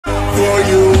for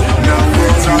you. Now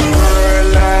girls are burn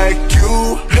like you.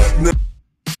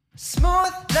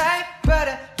 Smooth like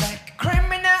butter, like a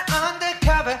criminal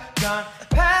undercover. Gone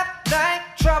pop like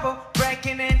trouble,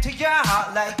 breaking into your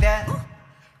heart like that.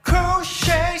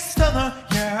 Crochet stunner,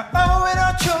 yeah, owe it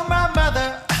all to my mother.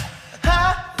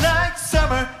 Hot like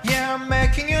summer, yeah, I'm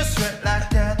making you sweat like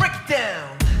that. Break it down.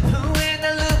 When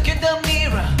I look in the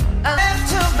mirror, I have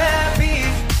to my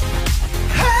beat.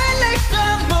 I like the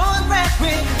moon right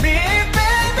with me,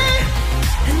 baby.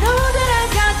 I know that I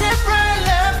got that right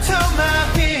love to my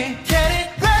beat. Get it,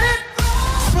 let it,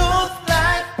 smooth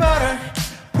like butter.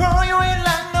 Pour you in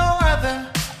like no other.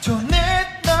 Don't need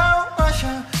no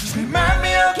Russia. Just remind me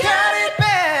you got it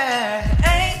bad.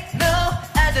 Ain't no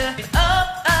other. Oh,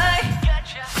 I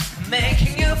gotcha.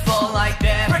 Making you fall like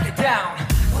that. Break it down.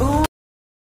 Ooh.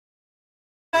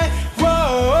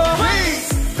 Whoa, please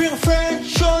bring a friend,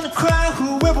 show the crowd.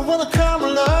 Whoever wanna come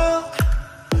along.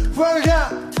 Word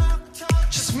up,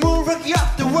 just move rock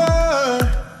up the world.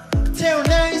 Tell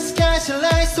nice guys and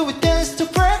lights, so we dance to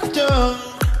break of dawn.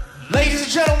 Ladies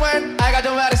and gentlemen, I got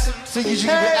the medicine, so you should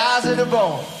keep your eyes on the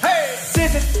bone. Hey,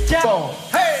 this is got it.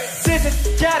 Hey, this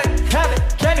is got it. Have it.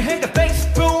 Can you hear the bass?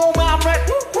 Boom, I'm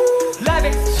ready. Live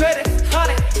it, sweat it, hot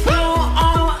it.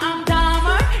 Oh, I'm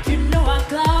Dynamite. You know I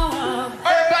glow.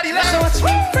 Everybody, let's go. So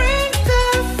bring the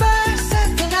fire, set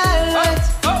the night.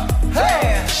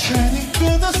 Hey, shining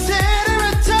through the city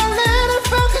with a little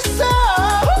focus on.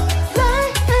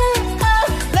 Light it up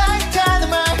like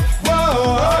dynamite.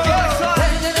 Whoa, like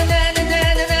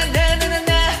dynamite.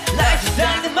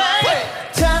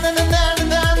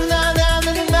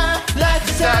 Like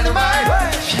dynamite.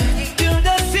 Shining through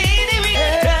the city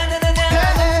with dynamite.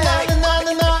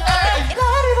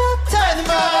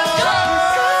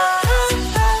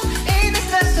 In the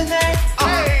stars tonight.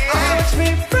 Watch me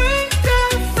bring the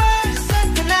fire, set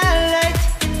the night.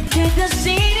 To the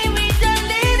city with a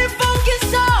little funky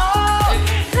soul.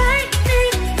 Light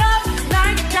it up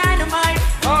like dynamite.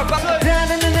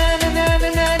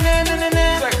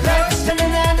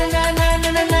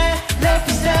 Life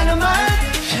is dynamite.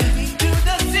 Shining through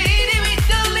the city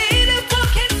with a little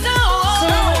fucking soul.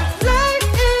 So light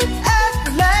it up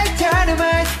like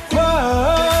dynamite.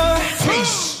 Whoa.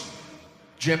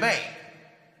 Jermaine.